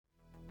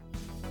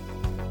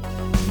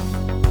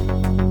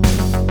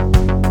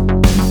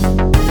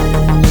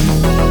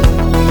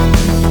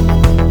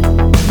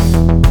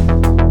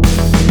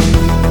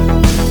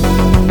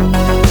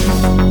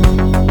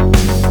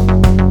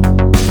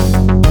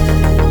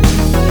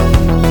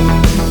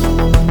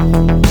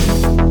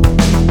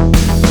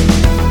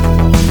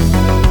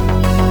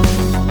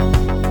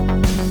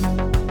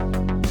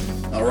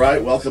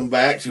welcome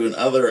back to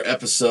another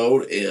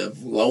episode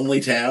of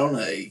Lonely Town,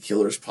 a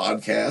Killers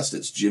podcast.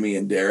 It's Jimmy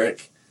and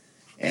Derek,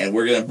 and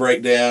we're going to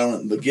break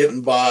down the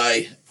Getting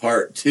By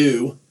Part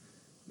 2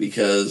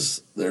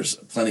 because there's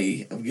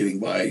plenty of getting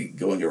by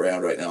going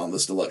around right now on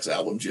this deluxe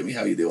album. Jimmy,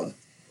 how you doing?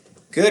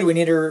 Good. We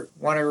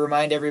want to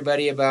remind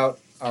everybody about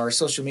our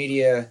social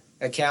media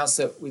accounts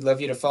that we'd love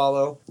you to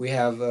follow. We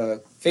have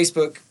a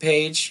Facebook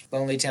page,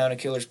 Lonely Town, a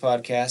Killers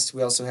podcast.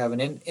 We also have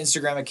an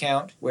Instagram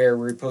account where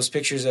we post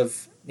pictures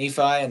of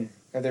Nephi and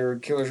other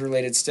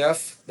Killers-related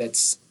stuff.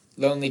 That's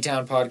Lonely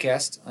Town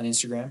Podcast on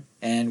Instagram.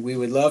 And we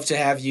would love to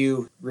have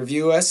you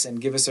review us and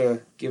give us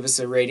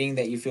a rating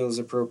that you feel is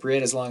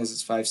appropriate, as long as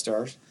it's 5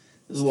 stars.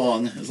 As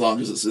long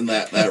as it's in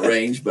that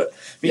range, but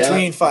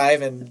between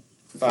 5 and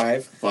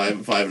 5. 5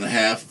 and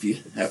 5.5 if you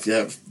have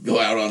to go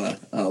out on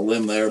a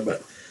limb there,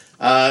 but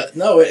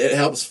no, it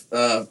helps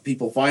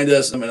people find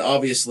us. I mean,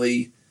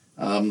 obviously,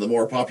 the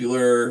more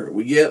popular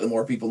we get, the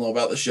more people know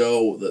about the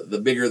show, the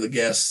bigger the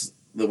guests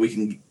that we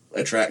can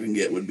attract and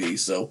get would be.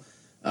 So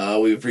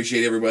we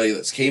appreciate everybody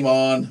that's came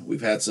on.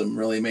 We've had some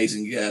really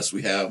amazing guests.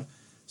 We have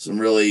some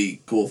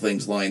really cool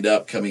things lined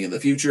up coming in the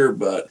future,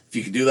 but if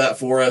you could do that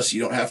for us, you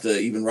don't have to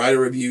even write a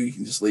review. You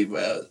can just leave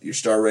your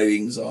star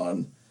ratings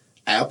on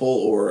Apple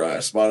or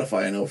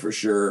Spotify, I know for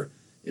sure.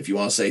 If you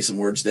want to say some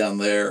words down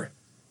there,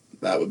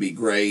 that would be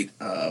great.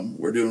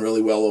 We're doing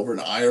really well over in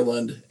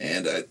Ireland,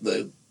 and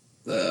a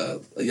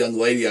young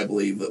lady, I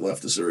believe, that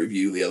left us a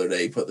review the other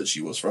day put that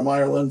she was from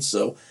Ireland.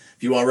 So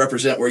if you want to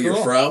represent where you're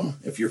from,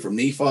 if you're from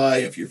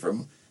Nephi, if you're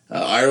from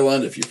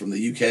Ireland, if you're from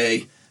the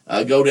UK,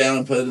 go down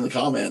and put it in the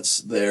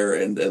comments there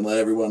and let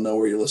everyone know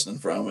where you're listening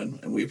from,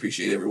 and we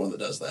appreciate everyone that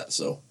does that.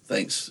 So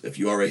thanks if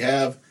you already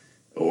have,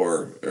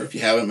 or if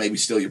you haven't, maybe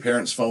steal your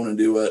parents' phone and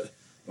do it.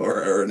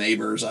 Or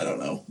neighbors, I don't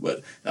know.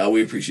 But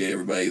we appreciate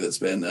everybody that's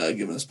been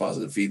giving us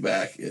positive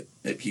feedback.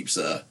 It keeps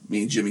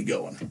me and Jimmy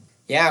going.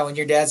 Yeah, when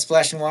your dad's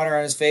splashing water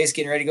on his face,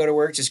 getting ready to go to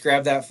work, just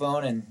grab that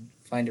phone and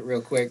find it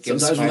real quick. Give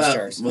us 5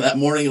 stars. When that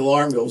morning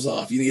alarm goes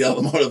off, you need all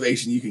the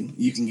motivation you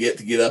can get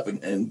to get up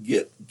and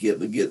get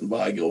the getting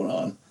by going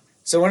on.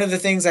 So one of the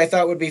things I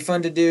thought would be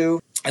fun to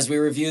do as we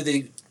review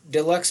the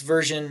deluxe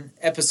version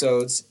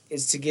episodes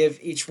is to give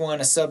each one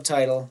a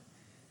subtitle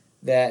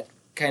that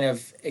kind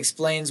of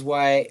explains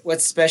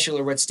what's special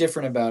or what's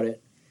different about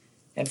it.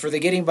 And for the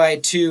Getting By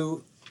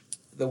 2,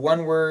 the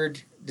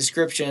one-word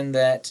description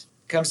that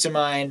comes to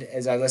mind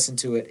as I listen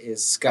to it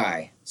is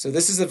sky. So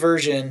this is a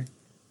version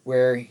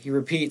where he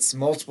repeats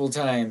multiple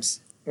times,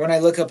 when I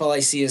look up all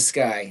I see is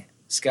sky,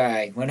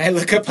 sky. When I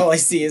look up all I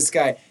see is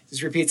sky.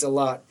 Just repeats a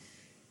lot.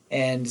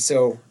 And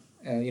so,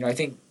 I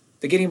think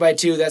the Getting By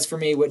 2, that's for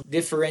me, what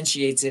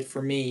differentiates it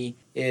for me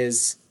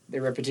is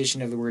the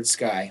repetition of the word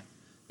sky.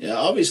 Yeah,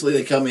 obviously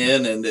they come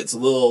in and it's a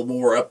little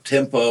more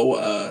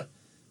up-tempo.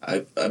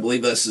 I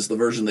believe this is the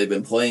version they've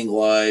been playing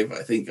live.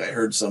 I think I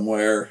heard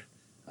somewhere,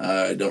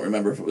 I don't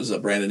remember if it was a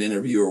Brandon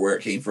interview or where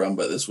it came from,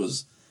 but this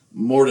was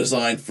more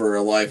designed for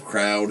a live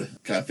crowd.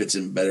 Kind of fits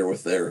in better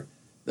with their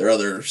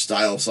other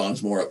style of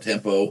songs, more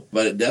up-tempo.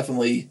 But it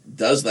definitely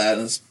does that,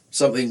 and it's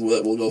something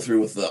that we'll go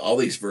through with all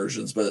these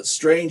versions. But it's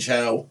strange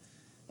how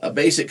a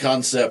basic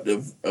concept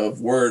of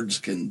words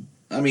can...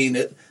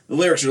 the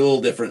lyrics are a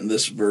little different in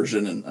this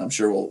version, and I'm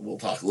sure we'll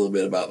talk a little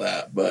bit about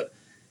that. But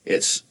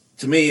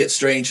to me, it's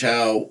strange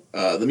how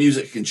the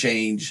music can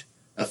change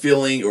a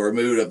feeling or a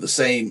mood of the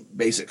same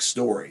basic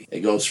story. It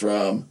goes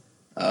from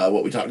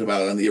what we talked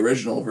about on the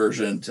original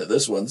version to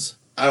this one's.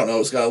 I don't know,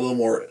 it's got a little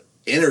more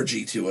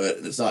energy to it,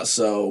 and it's not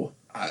so,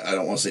 I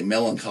don't want to say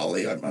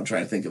melancholy. I'm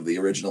trying to think of the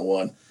original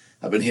one.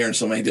 I've been hearing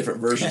so many different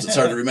versions, it's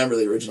hard to remember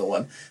the original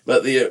one.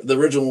 But the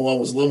original one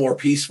was a little more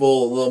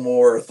peaceful, a little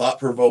more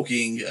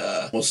thought-provoking,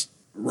 almost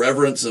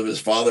reverence of his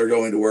father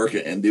going to work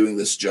and doing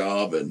this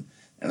job, and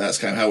that's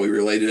kind of how we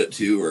related it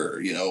to,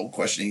 or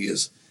questioning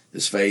his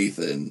faith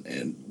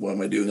and what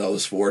am I doing all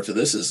this for. To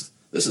this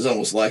is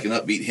almost like an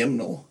upbeat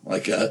hymnal,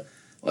 like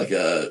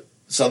a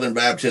Southern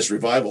Baptist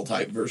revival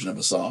type version of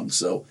a song.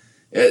 So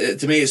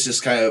to me, it's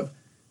just kind of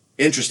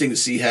interesting to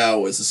see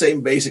how it's the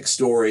same basic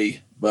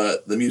story,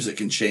 but the music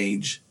can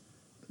change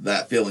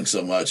that feeling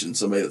so much. And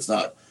somebody that's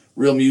not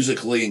real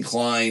musically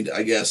inclined,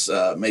 I guess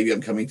maybe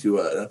I'm coming to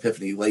an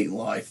epiphany late in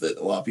life that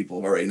a lot of people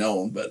have already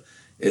known, but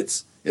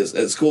it's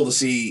cool to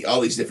see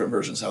all these different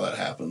versions, how that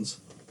happens.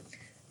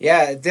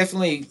 Yeah, it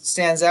definitely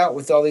stands out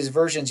with all these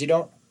versions. You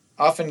don't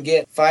often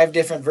get 5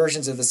 different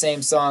versions of the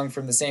same song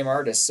from the same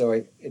artist.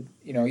 So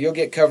you'll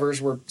get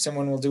covers where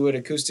someone will do it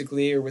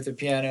acoustically or with a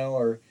piano,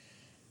 or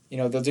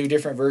they'll do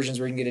different versions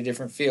where you can get a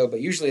different feel. But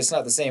usually it's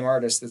not the same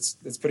artist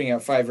that's putting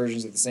out 5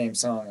 versions of the same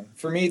song. And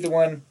for me, the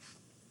one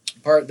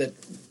part that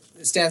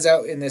stands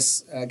out in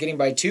this Getting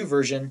By 2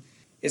 version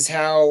is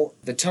how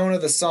the tone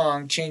of the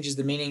song changes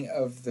the meaning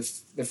of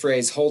the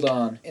phrase "hold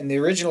on." In the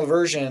original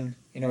version,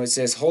 it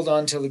says "hold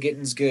on till the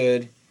getting's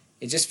good."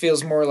 It just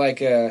feels more like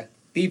a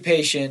 "be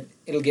patient,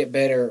 it'll get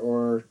better,"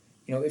 or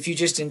if you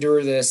just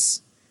endure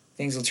this,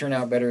 things will turn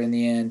out better in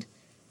the end.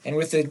 And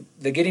with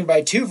the Getting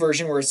By 2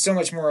 version, where it's so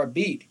much more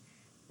upbeat,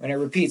 when it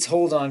repeats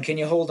 "hold on, can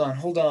you hold on,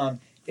 hold on,"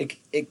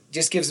 it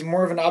just gives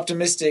more of an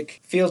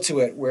optimistic feel to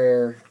it,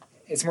 where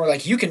it's more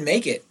like, you can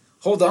make it.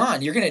 Hold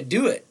on, you're gonna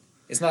do it.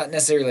 It's not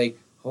necessarily like,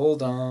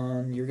 hold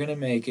on, you're gonna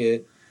make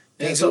it.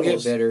 Things will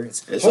get better.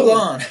 Hold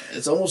on.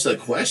 It's almost a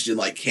question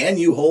like, can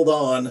you hold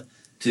on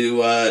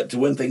to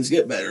when things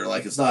get better?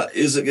 Like, it's not,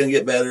 is it going to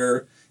get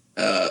better?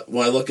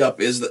 When I look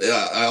up,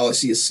 all I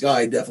see is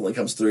sky definitely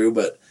comes through,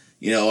 but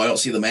I don't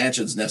see the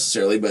mansions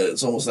necessarily. But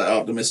it's almost that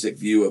optimistic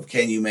view of,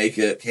 can you make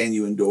it? Can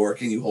you endure?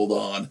 Can you hold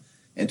on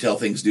until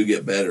things do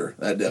get better?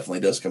 That definitely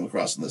does come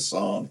across in this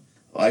song.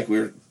 Like we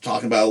were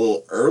talking about a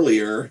little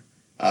earlier,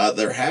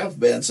 there have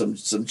been some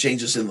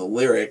changes in the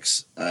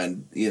lyrics,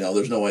 and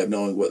there's no way of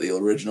knowing what the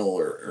original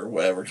or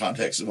whatever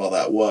context of all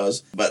that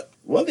was. But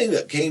one thing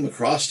that came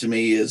across to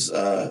me is,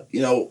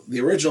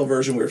 the original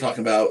version we were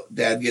talking about,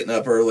 Dad getting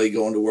up early,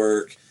 going to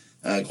work,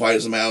 quiet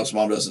as a mouse.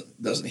 Mom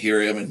doesn't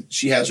hear him, and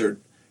she has her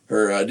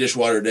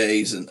dishwater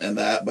days and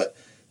that. But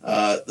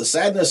the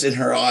sadness in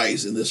her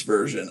eyes in this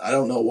version, I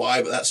don't know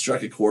why, but that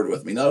struck a chord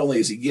with me. Not only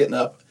is he getting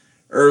up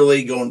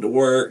early, going to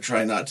work,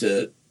 trying not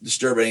to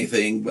disturb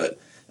anything, but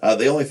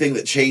the only thing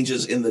that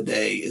changes in the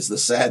day is the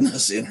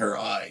sadness in her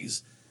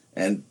eyes.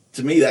 And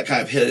to me, that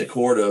kind of hit a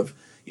chord of,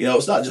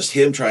 it's not just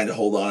him trying to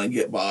hold on and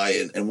get by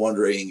and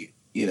wondering,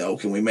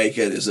 can we make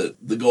it? Is it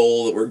the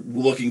goal that we're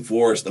looking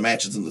for? Is the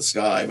mansions in the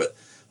sky? But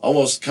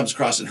almost comes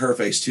across in her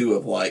face too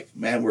of like,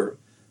 man,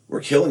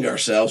 we're killing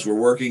ourselves. We're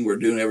working. We're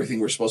doing everything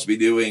we're supposed to be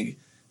doing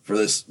for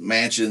this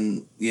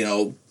mansion,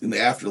 in the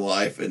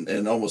afterlife.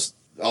 And almost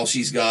all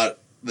she's got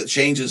that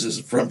changes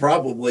is from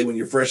probably when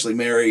you're freshly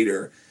married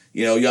or,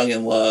 young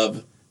in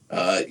love,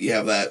 you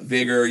have that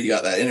vigor, you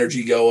got that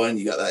energy going,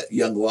 you got that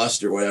young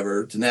lust or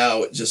whatever, to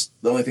now it just,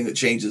 the only thing that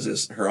changes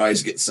is her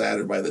eyes get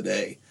sadder by the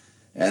day.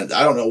 And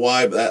I don't know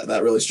why, but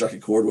that really struck a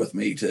chord with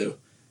me to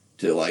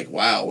like,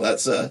 wow,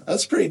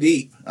 that's pretty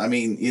deep. I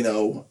mean,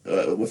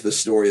 with this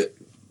story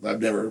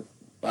that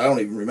I don't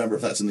even remember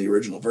if that's in the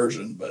original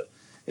version, but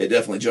it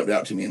definitely jumped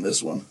out to me in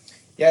this one.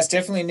 Yeah, it's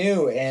definitely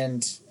new.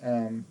 And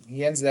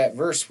he ends that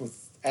verse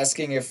with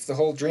asking if the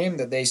whole dream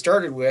that they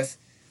started with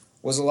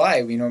was a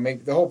lie.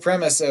 Maybe the whole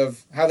premise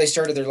of how they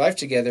started their life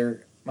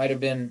together might have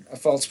been a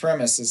false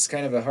premise. It's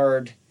kind of a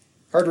hard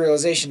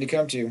realization to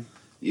come to.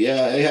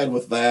 Yeah, I had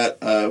with that,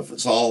 if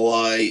it's all a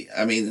lie,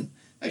 I mean,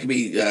 that could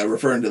be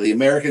referring to the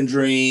American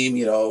dream,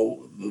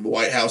 the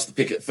White House, the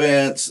picket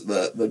fence,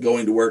 the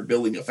going to work,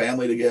 building a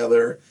family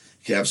together.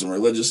 You can have some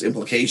religious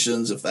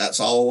implications if that's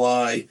all a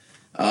lie.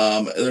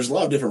 There's a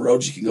lot of different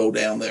roads you can go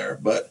down there,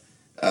 but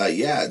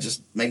it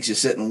just makes you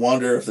sit and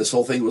wonder if this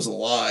whole thing was a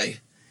lie.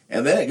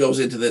 And then it goes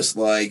into this,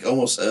 like,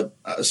 almost a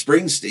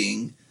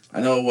Springsteen.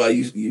 I know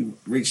you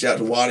reached out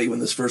to Waddy when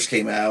this first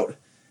came out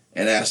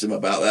and asked him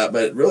about that,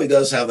 but it really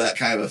does have that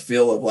kind of a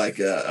feel of like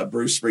a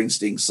Bruce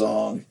Springsteen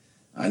song.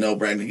 I know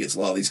Brandon gets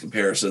a lot of these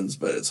comparisons,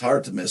 but it's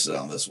hard to miss it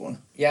on this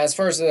one. Yeah, as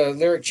far as the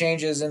lyric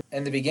changes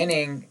in the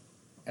beginning,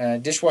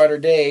 Dishwater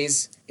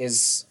Days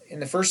is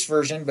in the first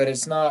version, but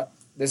it's not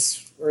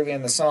this early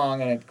in the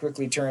song, and it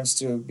quickly turns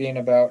to being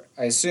about,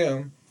 I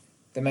assume,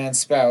 the man's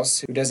spouse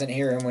who doesn't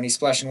hear him when he's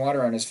splashing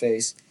water on his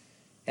face.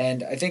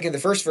 And I think in the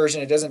first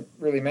version it doesn't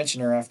really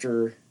mention her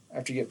after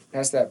you get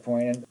past that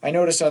point. And I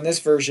noticed on this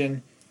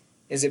version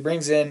is it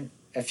brings in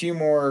a few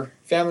more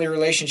family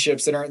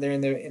relationships that aren't there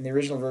in the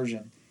original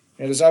version.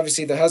 There's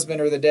obviously the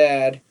husband or the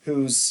dad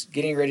who's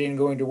getting ready and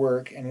going to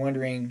work and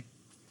wondering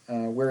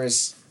where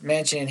his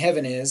mansion in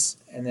heaven is.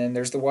 And then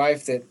there's the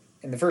wife that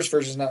in the first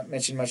version is not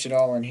mentioned much at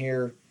all, and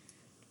here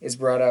is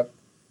brought up.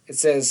 It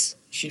says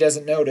she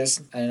doesn't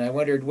notice, and I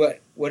wondered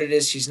what it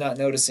is she's not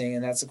noticing,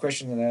 and that's a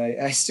question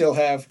that I still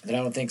have that I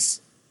don't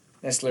think's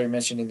necessarily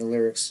mentioned in the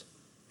lyrics.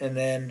 And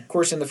then, of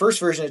course, in the first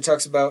version it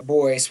talks about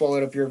boy,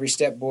 swallowed up your every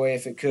step, boy,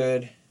 if it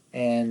could,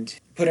 and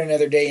put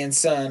another day in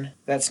sun.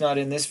 That's not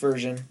in this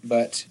version,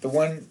 but the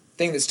one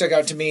thing that stuck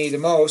out to me the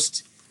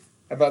most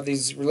about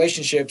these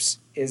relationships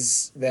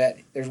is that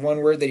there's one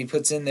word that he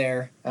puts in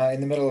there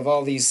in the middle of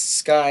all these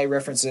sky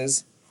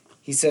references.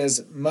 He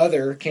says,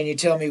 "Mother, can you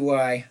tell me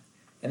why?"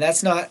 And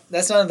that's not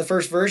in the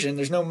first version.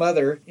 There's no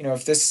mother.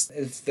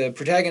 If the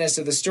protagonist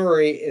of the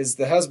story is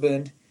the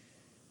husband,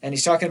 and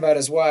he's talking about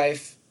his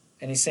wife,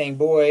 and he's saying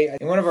boy.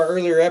 In one of our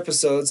earlier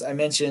episodes, I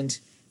mentioned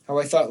how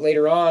I thought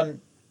later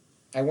on,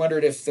 I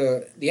wondered if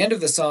the end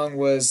of the song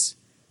was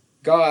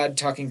God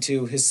talking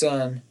to his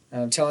son,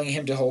 telling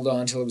him to hold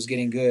on till it was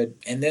getting good.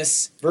 And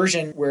this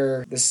version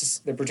where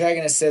the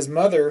protagonist says,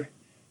 "Mother,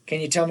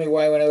 can you tell me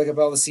why when I look up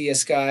all the sea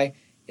sky?"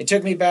 It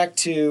took me back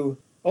to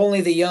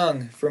Only the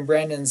Young from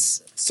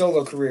Brandon's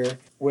solo career,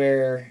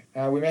 where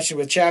we mentioned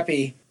with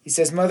Chappie, he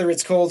says, "Mother,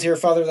 it's cold here,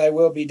 Father, thy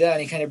will be done."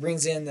 He kind of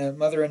brings in the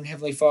Mother and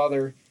Heavenly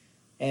Father.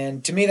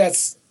 And to me,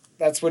 that's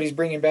what he's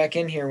bringing back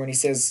in here when he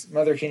says,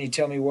 "Mother, can you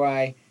tell me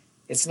why?"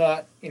 It's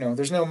not,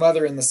 there's no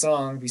mother in the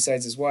song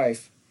besides his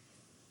wife.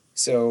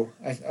 So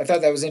I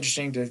thought that was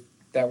interesting,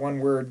 that one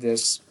word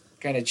this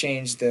kind of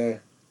changed the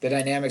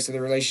dynamics of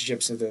the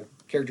relationships of the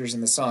characters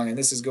in the song. And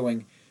this is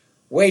going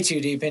way too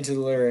deep into the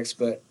lyrics,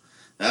 but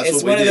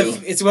it's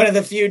one of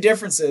the few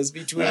differences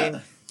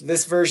between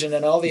this version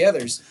and all the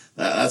others.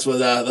 That's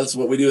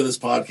what we do in this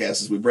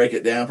podcast is we break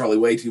it down, probably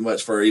way too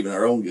much for even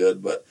our own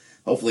good, but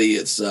hopefully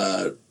it's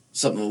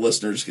something the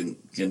listeners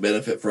can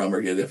benefit from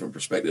or get a different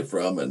perspective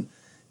from. And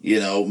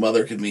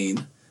mother could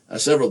mean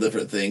several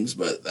different things,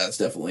 but that's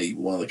definitely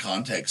one of the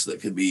contexts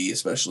that could be,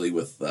 especially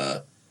with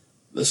the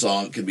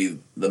song. It could be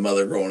the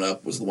mother growing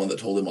up was the one that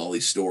told him all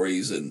these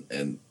stories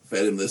and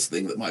fed him this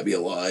thing that might be a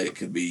lie. It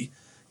could be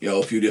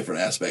a few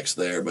different aspects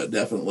there, but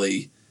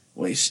definitely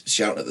when he's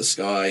shouting at the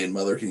sky and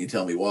mother, can you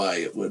tell me why,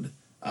 it would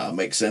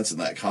make sense in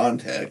that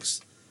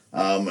context.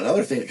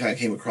 Another thing that kind of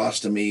came across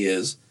to me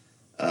is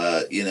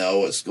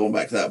it's going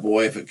back to that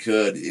boy, if it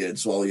could, it'd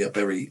swallow you up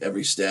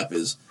every step,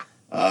 is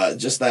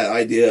just that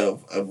idea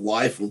of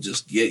life will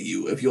just get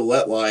you if you'll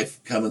let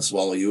life come and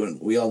swallow you. And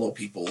we all know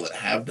people that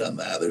have done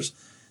that.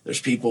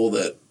 There's people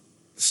that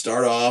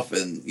start off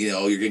and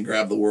you're gonna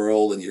grab the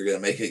world and you're gonna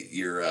make it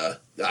you're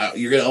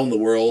gonna own the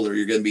world, or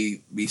you're gonna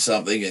be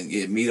something, and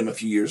you meet them a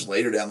few years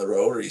later down the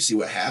road, or you see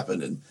what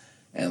happened,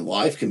 and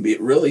life can be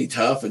really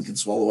tough and can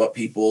swallow up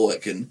people.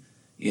 It can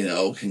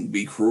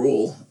be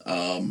cruel.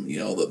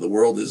 The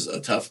world is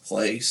a tough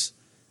place,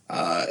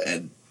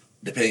 and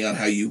depending on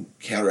how you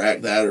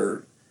counteract that,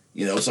 or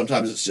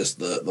sometimes it's just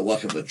the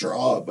luck of the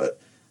draw.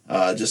 But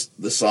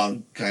just the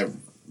song kind of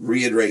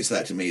reiterates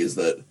that to me, is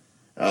that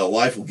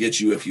life will get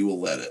you if you will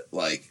let it.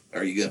 Like,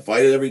 are you going to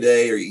fight it every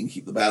day, or you can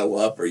keep the battle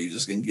up, or are you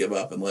just going to give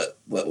up and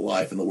let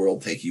life and the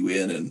world take you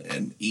in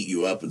and eat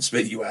you up and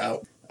spit you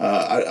out?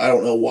 I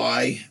don't know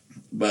why,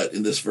 but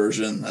in this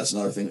version, that's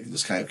another thing that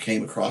just kind of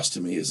came across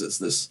to me, is it's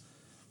this,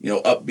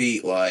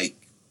 upbeat, like,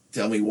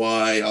 tell me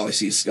why, all I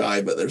see is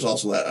sky, but there's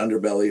also that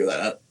underbelly, or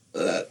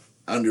that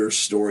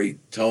understory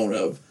tone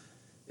of,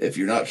 if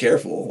you're not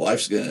careful,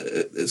 it's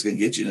gonna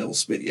get you and it'll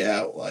spit you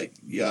out. Like,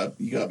 you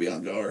gotta be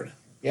on guard.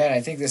 Yeah, and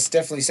I think this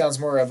definitely sounds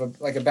more of a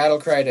battle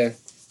cry to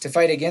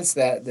fight against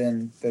that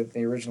than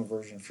the original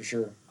version, for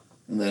sure.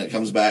 And then it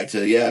comes back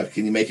to,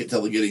 can you make it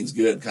till the getting's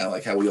good? Kind of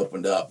like how we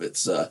opened up.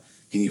 It's,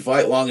 can you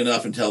fight long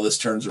enough until this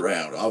turns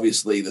around?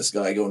 Obviously, this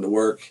guy going to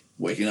work,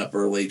 waking up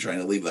early, trying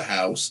to leave the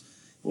house,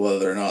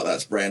 whether or not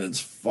that's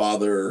Brandon's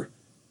father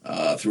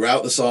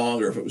throughout the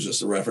song, or if it was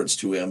just a reference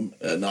to him,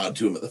 a nod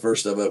to him at the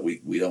first of it,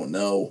 we don't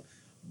know.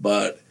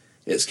 But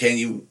it's, can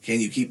you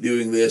keep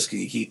doing this? Can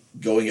you keep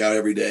going out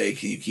every day?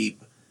 Can you keep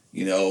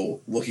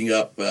looking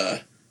up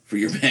for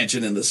your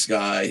mansion in the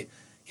sky?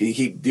 Can you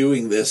keep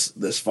doing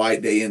this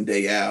fight day in,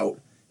 day out?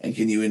 And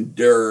can you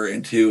endure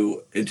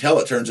until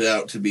it turns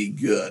out to be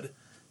good?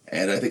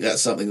 And I think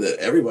that's something that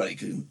everybody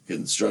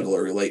can struggle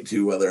or relate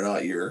to, whether or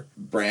not you're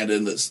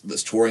Brandon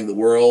that's touring the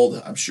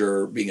world. I'm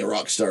sure being a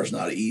rock star is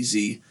not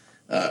easy.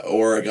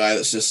 Or a guy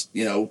that's just,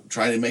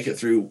 trying to make it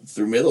through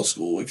middle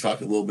school. We've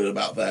talked a little bit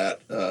about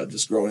that,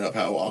 just growing up,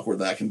 how awkward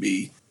that can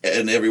be.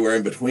 And everywhere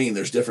in between,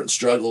 there's different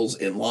struggles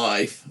in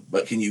life,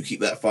 but can you keep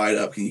that fight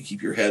up? Can you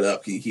keep your head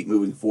up? Can you keep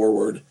moving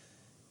forward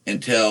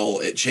until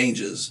it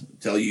changes,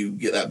 until you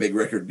get that big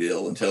record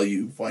deal, until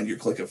you find your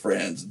clique of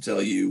friends, until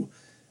you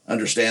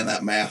understand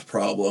that math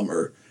problem,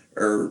 or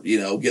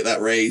get that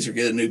raise, or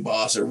get a new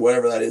boss, or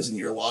whatever that is in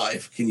your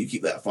life? Can you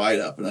keep that fight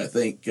up? And I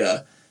think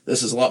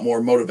this is a lot more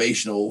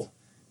motivational,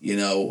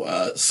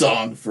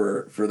 song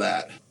for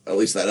that, at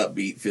least that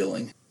upbeat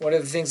feeling. One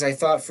of the things I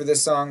thought for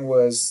this song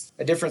was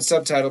a different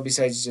subtitle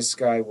besides just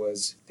Sky,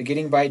 was The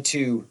Getting By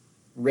 2,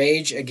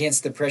 Rage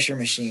Against the Pressure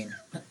Machine.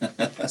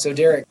 So,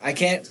 Derek, I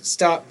can't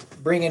stop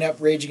bringing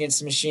up Rage Against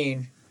the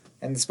Machine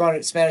and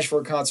the Spanish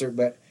Fort concert,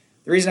 but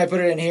the reason I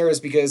put it in here is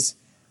because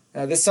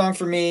this song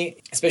for me,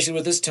 especially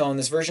with this tone,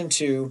 this version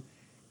 2,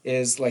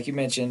 is, like you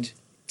mentioned,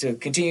 to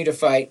continue to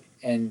fight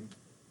and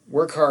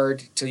work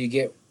hard till you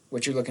get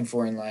what you're looking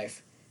for in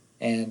life.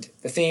 And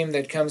the theme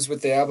that comes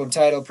with the album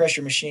title,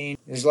 Pressure Machine,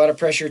 there's a lot of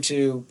pressure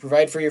to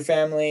provide for your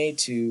family,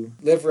 to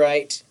live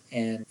right.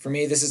 And for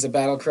me, this is a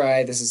battle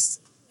cry. This is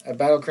a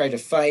battle cry to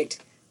fight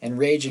and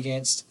rage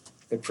against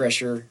the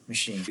pressure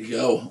machine. There you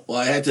go. Well,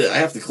 I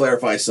have to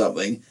clarify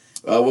something.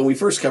 When we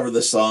first covered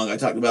this song, I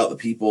talked about the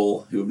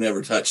people who have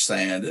never touched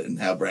sand and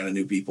how Brandon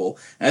knew people.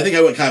 And I think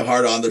I went kind of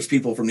hard on, there's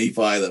people from Nephi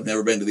that have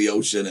never been to the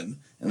ocean, and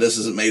this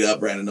isn't made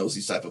up. Brandon knows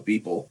these type of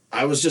people.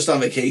 I was just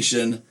on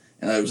vacation,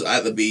 and I was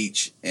at the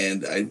beach,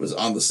 and I was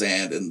on the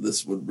sand, and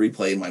this would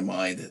replay in my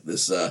mind,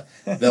 this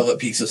velvet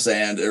piece of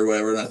sand or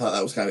whatever, and I thought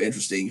that was kind of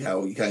interesting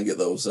how you kind of get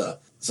those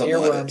something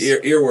earworms. Like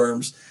that.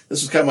 Earworms.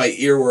 This was kind of my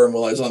earworm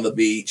while I was on the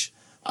beach.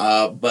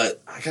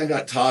 But I kind of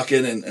got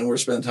talking, and we're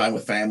spending time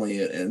with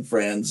family and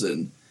friends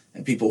and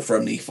people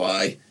from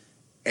Nephi.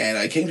 And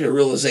I came to a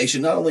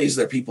realization, not only is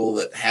there people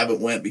that haven't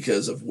went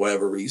because of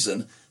whatever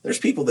reason, there's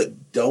people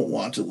that don't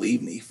want to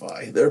leave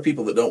Nephi. There are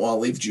people that don't want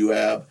to leave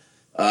Juab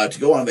to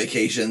go on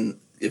vacation.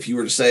 If you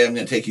were to say, I'm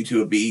going to take you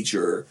to a beach,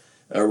 or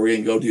we're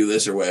going to go do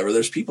this or whatever,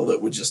 there's people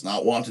that would just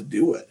not want to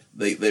do it.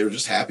 They're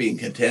just happy and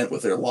content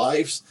with their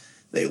lives.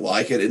 They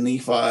like it in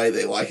Nephi.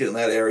 They like it in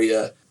that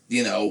area.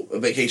 A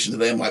vacation to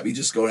them might be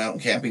just going out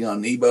and camping on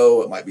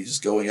Nebo. It might be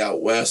just going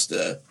out west,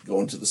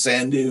 going to the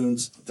sand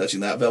dunes,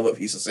 touching that velvet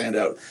piece of sand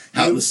out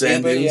in the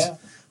sand dunes. Yeah.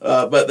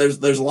 But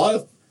there's a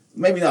lot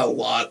maybe not a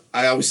lot.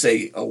 I always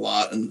say a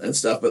lot and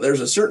stuff, but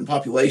there's a certain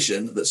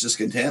population that's just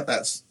content.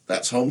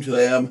 That's home to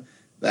them.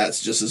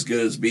 That's just as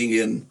good as being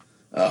in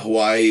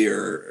Hawaii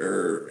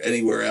or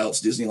anywhere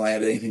else,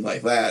 Disneyland, anything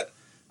like that.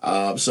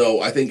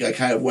 So I think I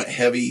kind of went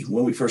heavy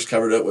when we first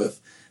covered it with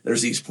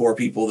there's these poor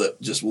people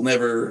that just will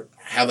never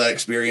have that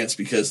experience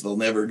because they'll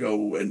never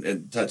go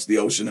and touch the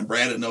ocean. And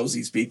Brandon knows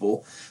these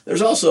people.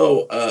 There's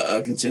also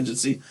a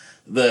contingency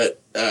that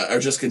are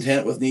just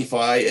content with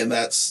Nephi, and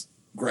that's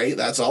great.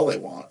 That's all they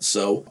want.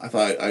 So I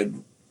thought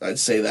I'd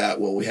say that.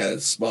 Well, we had a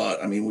spot.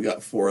 I mean, we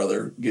got 4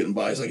 other getting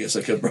bys. I guess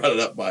I could have brought it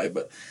up by,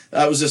 but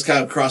that was just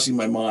kind of crossing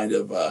my mind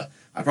of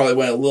I probably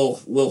went a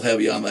little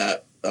heavy on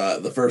that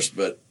the first,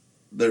 but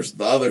there's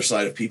the other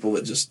side of people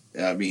that just,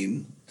 I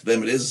mean, to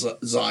them it is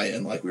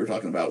Zion, like we were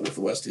talking about with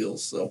the West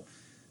Hills. So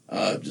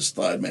just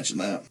thought I'd mention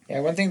that.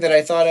 Yeah, one thing that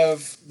I thought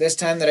of this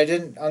time that I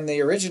didn't on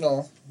the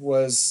original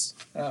was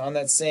on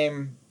that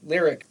same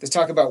lyric, to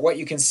talk about what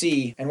you can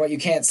see and what you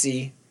can't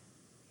see.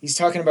 He's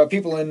talking about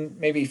people in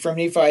maybe from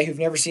Nephi who've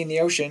never seen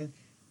the ocean,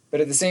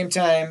 but at the same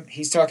time,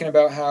 he's talking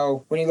about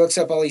how when he looks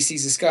up, all he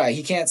sees is sky.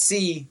 He can't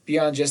see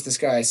beyond just the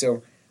sky.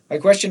 So my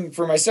question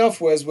for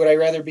myself was, would I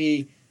rather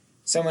be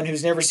someone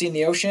who's never seen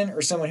the ocean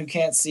or someone who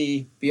can't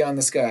see beyond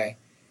the sky?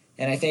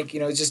 And I think,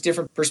 it's just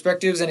different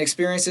perspectives and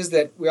experiences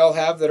that we all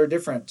have that are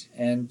different.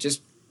 And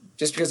just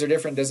because they're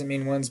different doesn't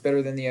mean one's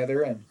better than the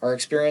other. And our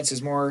experience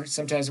is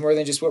sometimes more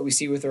than just what we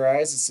see with our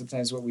eyes. It's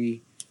sometimes what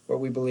we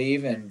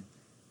believe. And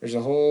there's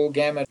a whole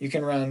gamut you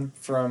can run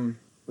from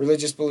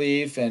religious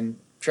belief and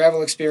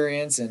travel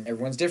experience. And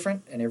everyone's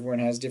different and everyone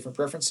has different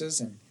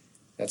preferences. And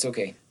that's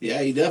okay.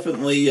 Yeah, he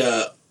definitely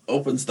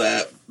opens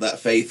that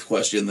faith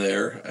question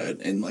there,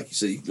 and like you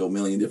said, you can go a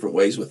million different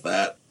ways with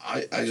that.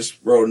 I just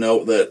wrote a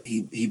note that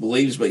he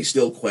believes, but he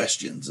still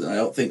questions, and I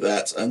don't think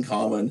that's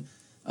uncommon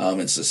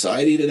in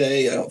society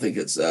today. I don't think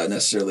it's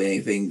necessarily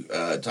anything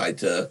tied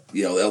to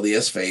the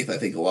LDS faith. I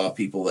think a lot of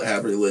people that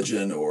have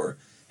religion or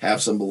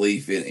have some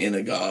belief in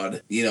a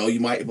God, you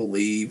might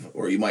believe,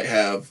 or you might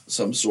have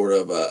some sort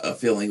of a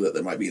feeling that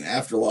there might be an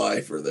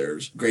afterlife or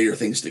there's greater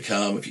things to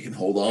come if you can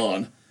hold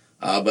on.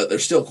 But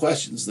there's still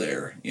questions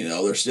there.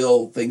 There's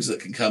still things that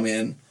can come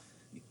in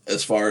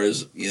as far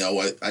as,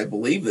 I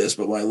believe this,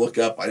 but when I look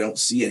up, I don't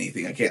see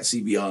anything. I can't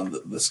see beyond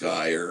the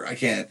sky, or I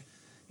can't,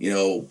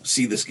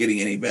 see this getting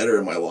any better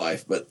in my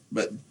life. But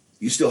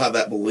you still have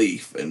that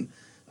belief. And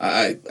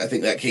I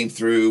think that came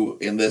through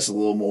in this a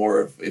little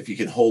more. If you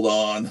can hold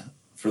on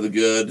for the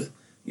good,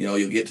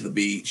 you'll get to the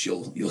beach.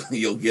 You'll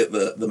get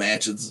the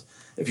mansions.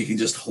 If you can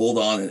just hold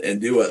on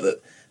and do it,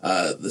 that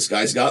this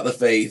guy's got the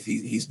faith.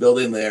 He's built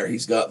in there.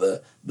 He's got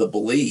the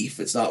belief.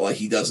 It's not like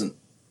he doesn't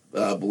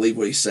believe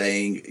what he's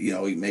saying.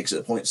 He makes it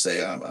a point to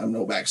say, I'm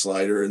no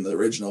backslider in the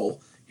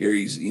original. Here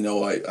he's,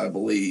 I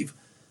believe.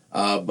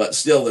 But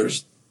still,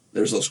 there's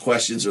those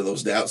questions or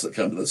those doubts that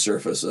come to the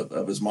surface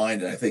of his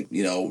mind. And I think,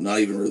 not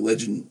even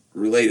religion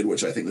related,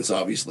 which I think this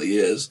obviously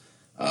is.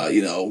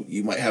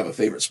 You might have a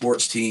favorite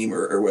sports team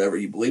or whatever.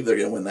 You believe they're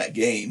going to win that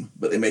game,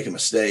 but they make a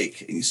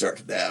mistake and you start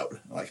to doubt.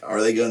 Like,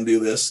 are they going to do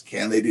this?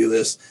 Can they do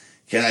this?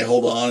 Can I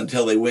hold on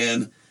until they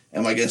win?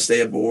 Am I going to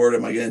stay aboard?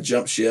 Am I going to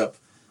jump ship?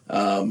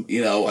 I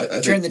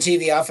turn the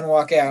TV off and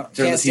walk out.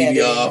 Turn the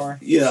TV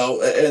off.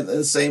 And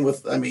the same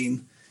with, you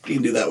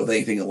can do that with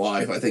anything in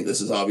life. I think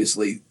this is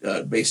obviously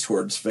based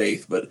towards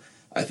faith, but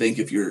I think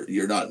if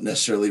you're not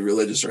necessarily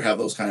religious or have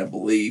those kind of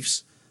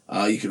beliefs,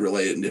 you could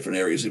relate it in different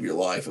areas of your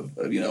life, of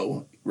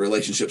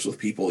relationships with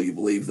people. You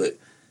believe that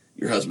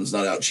your husband's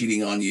not out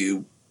cheating on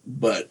you,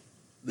 but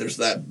there's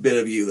that bit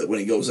of you that when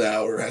he goes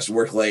out or has to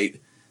work late,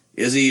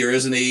 is he or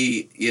isn't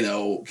he?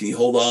 Can you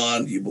hold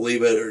on? Do you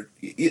believe it? Or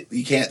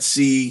you can't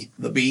see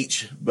the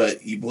beach,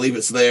 but you believe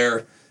it's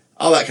there.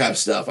 All that kind of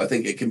stuff. I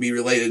think it can be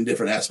related in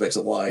different aspects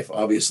of life.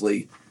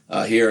 Obviously,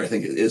 here I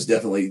think it is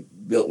definitely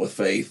built with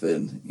faith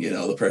and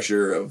the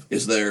pressure of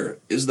is there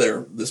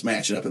this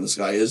mansion up in the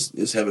sky,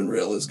 is heaven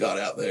real, is God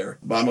out there?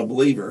 But I'm a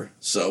believer,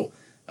 so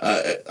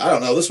I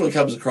don't know, this one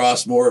comes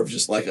across more of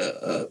just like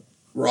a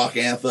rock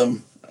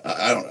anthem.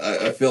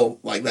 I feel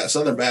like that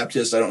Southern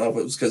Baptist, I don't know if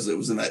it was because it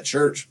was in that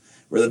church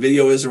where the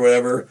video is or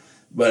whatever,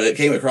 but it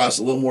came across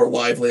a little more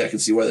lively. I can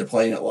see why they're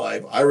playing it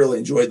live. I really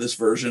enjoyed this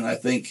version. I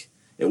think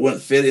it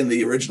wouldn't fit in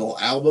the original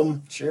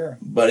album. Sure.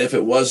 But if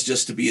it was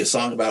just to be a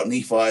song about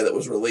Nephi that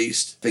was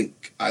released, I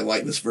think I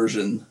like this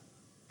version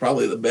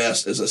probably the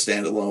best as a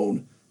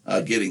standalone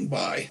getting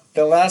by.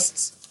 The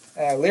last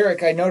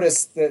lyric I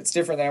noticed that's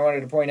different that I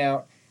wanted to point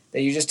out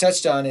that you just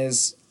touched on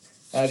is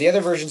the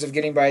other versions of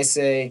Getting By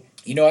say,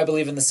 I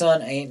believe in the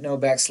Son, I ain't no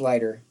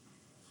backslider.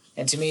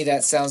 And to me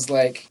that sounds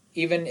like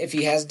even if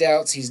he has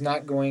doubts, he's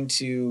not going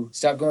to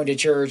stop going to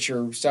church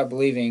or stop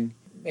believing.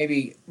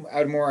 Maybe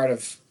out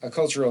of a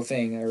cultural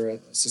thing or a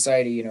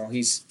society,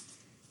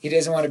 he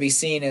doesn't want to be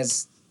seen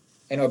as,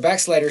 a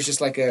backslider is just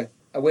like a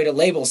way to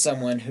label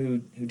someone who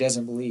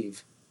doesn't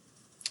believe.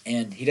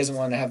 And he doesn't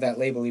want to have that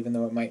label even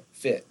though it might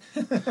fit.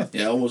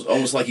 Yeah,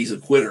 almost like he's a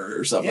quitter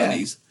or something.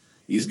 Yeah.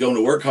 He's going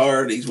to work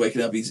hard, he's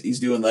waking up, he's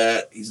doing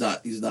that. He's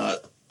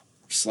not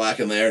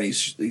slacking there, and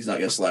he's not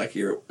going to slack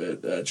here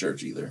at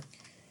church either.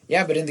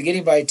 Yeah, but in the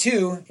Getting By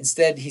 2,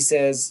 instead he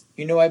says,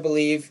 "You know I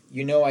believe,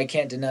 you know I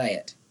can't deny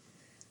it."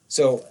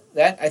 So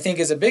that, I think,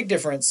 is a big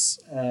difference,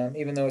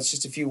 even though it's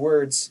just a few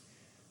words,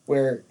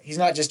 where he's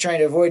not just trying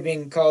to avoid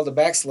being called a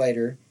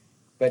backslider,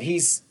 but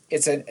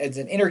it's an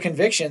inner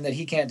conviction that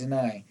he can't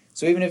deny.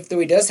 So even though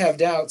he does have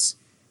doubts,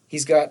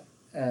 he's got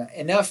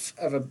enough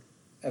of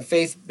a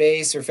faith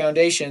base or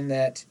foundation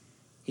that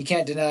he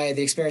can't deny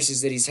the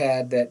experiences that he's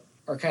had that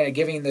are kind of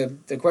giving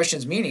the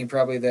questions meaning,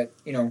 probably, that,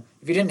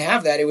 if he didn't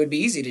have that, it would be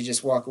easy to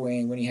just walk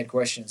away when he had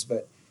questions.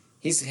 But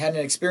he's had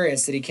an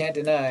experience that he can't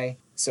deny,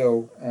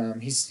 so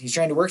he's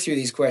trying to work through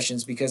these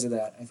questions because of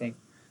that, I think.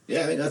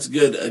 Yeah, I think that's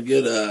a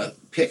good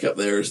pickup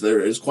there. There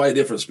is quite a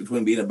difference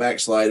between being a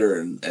backslider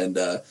and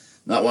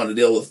not wanting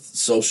to deal with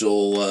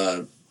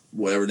social,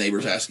 whatever,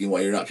 neighbors asking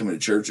why you're not coming to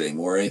church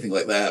anymore or anything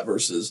like that,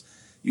 versus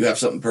you have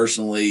something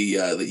personally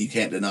that you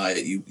can't deny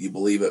it. You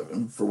believe it,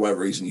 and for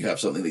whatever reason you have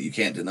something that you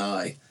can't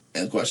deny,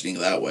 and questioning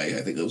that way.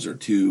 I think those are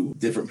two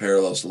different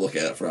parallels to look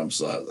at it from,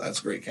 so that's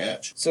a great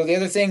catch. So the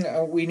other thing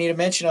we need to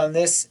mention on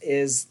this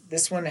is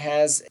this one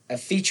has a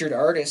featured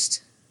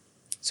artist,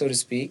 so to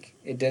speak.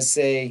 It does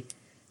say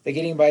The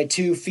Getting By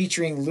 2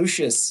 featuring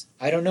Lucius.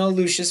 I don't know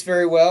Lucius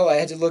very well. I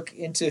had to look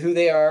into who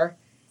they are,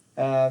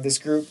 this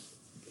group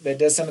that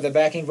does some of the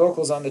backing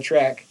vocals on the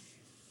track.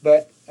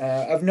 But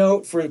of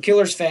note for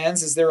Killers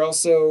fans is they're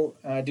also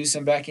do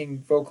some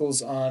backing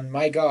vocals on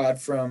My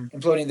God from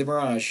Imploding the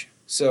Mirage.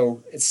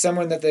 So it's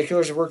someone that the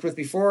Killers have worked with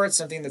before. It's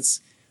something that's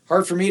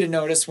hard for me to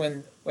notice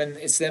when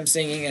it's them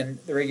singing and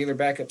the regular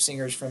backup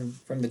singers from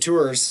the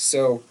tours.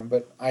 So,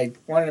 but I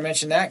wanted to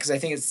mention that because I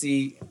think it's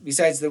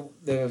besides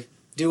the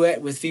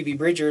duet with Phoebe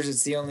Bridgers,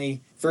 it's the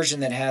only version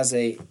that has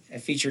a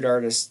featured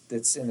artist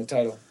that's in the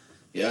title.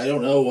 Yeah, I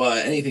don't know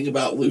anything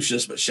about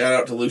Lucius, but shout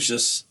out to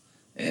Lucius,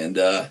 and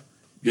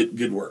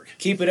good work.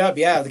 Keep it up.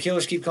 Yeah, the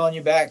Killers keep calling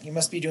you back. You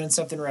must be doing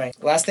something right.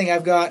 Last thing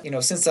I've got,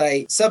 since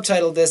I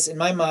subtitled this in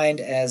my mind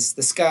as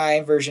the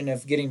Sky version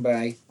of Getting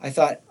By, I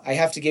thought I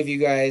have to give you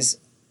guys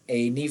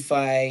a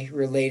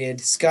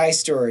Nephi-related Sky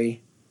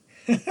story.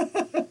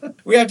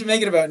 We have to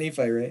make it about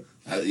Nephi, right?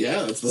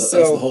 Yeah, that's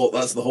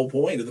the whole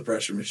point of the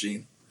pressure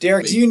machine.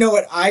 Derek, do you know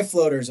what eye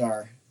floaters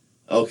are?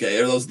 Okay,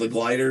 are those the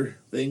glider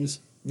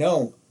things?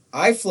 No,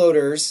 eye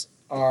floaters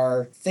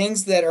are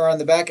things that are on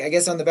the back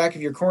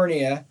of your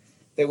cornea,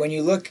 that when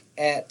you look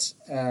at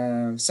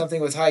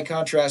something with high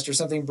contrast or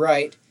something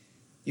bright,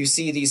 you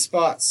see these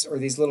spots or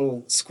these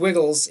little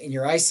squiggles in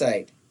your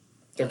eyesight.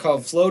 They're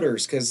called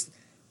floaters because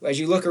as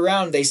you look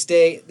around,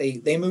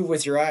 they move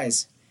with your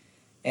eyes.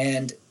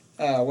 And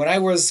when I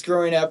was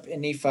growing up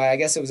in Nephi, I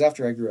guess it was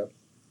after I grew up,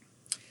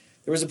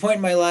 there was a point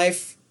in my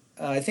life,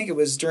 I think it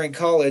was during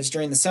college,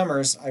 during the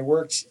summers, I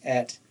worked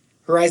at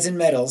Horizon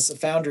Metals, a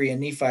foundry in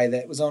Nephi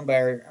that was owned by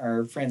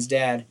our friend's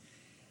dad.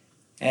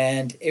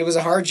 And it was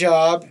a hard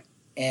job.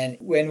 And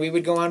when we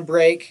would go on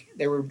break,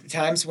 there were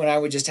times when I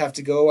would just have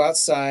to go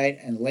outside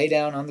and lay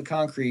down on the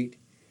concrete,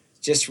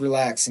 just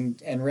relax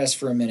and rest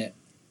for a minute.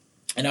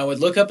 And I would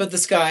look up at the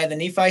sky, the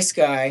Nephi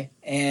sky,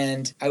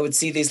 and I would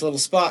see these little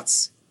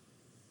spots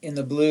in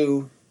the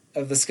blue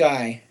of the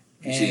sky.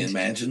 You see in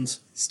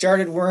mansions?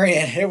 Started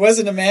worrying. It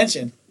wasn't a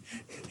mansion.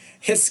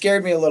 It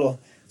scared me a little.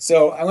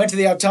 So I went to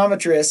the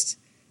optometrist,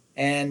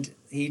 and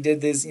he did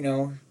this,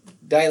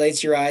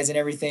 dilates your eyes and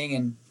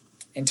everything,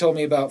 and told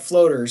me about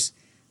floaters.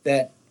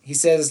 That he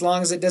said, as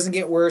long as it doesn't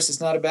get worse, it's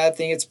not a bad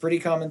thing. It's a pretty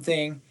common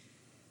thing.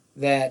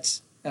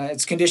 That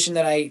it's a condition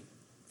that I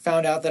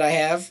found out that I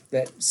have.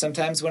 That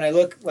sometimes when I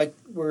look, like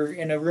we're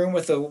in a room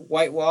with a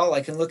white wall, I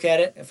can look at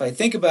it. If I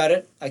think about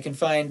it, I can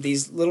find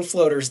these little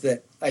floaters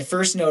that I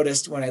first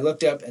noticed when I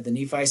looked up at the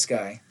Nephi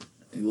sky.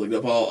 You looked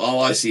up,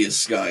 all I see is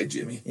sky,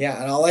 Jimmy.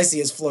 Yeah, and all I see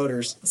is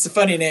floaters. It's a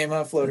funny name,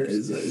 huh,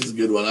 floaters? It's a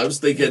good one. I was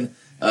thinking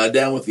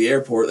down with the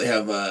airport, they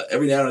have,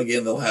 every now and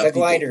again, they'll have the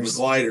gliders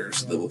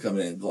that will come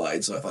in and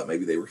glide, so I thought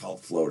maybe they were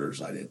called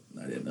floaters. I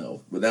didn't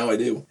know, but now I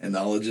do, and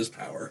knowledge is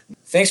power.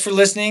 Thanks for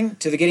listening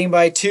to the Getting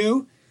By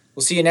 2.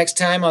 We'll see you next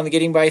time on the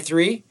Getting By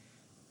 3.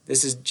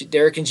 This is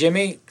Derek and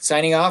Jimmy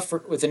signing off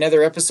with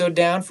another episode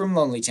down from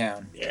Lonely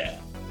Town. Yeah.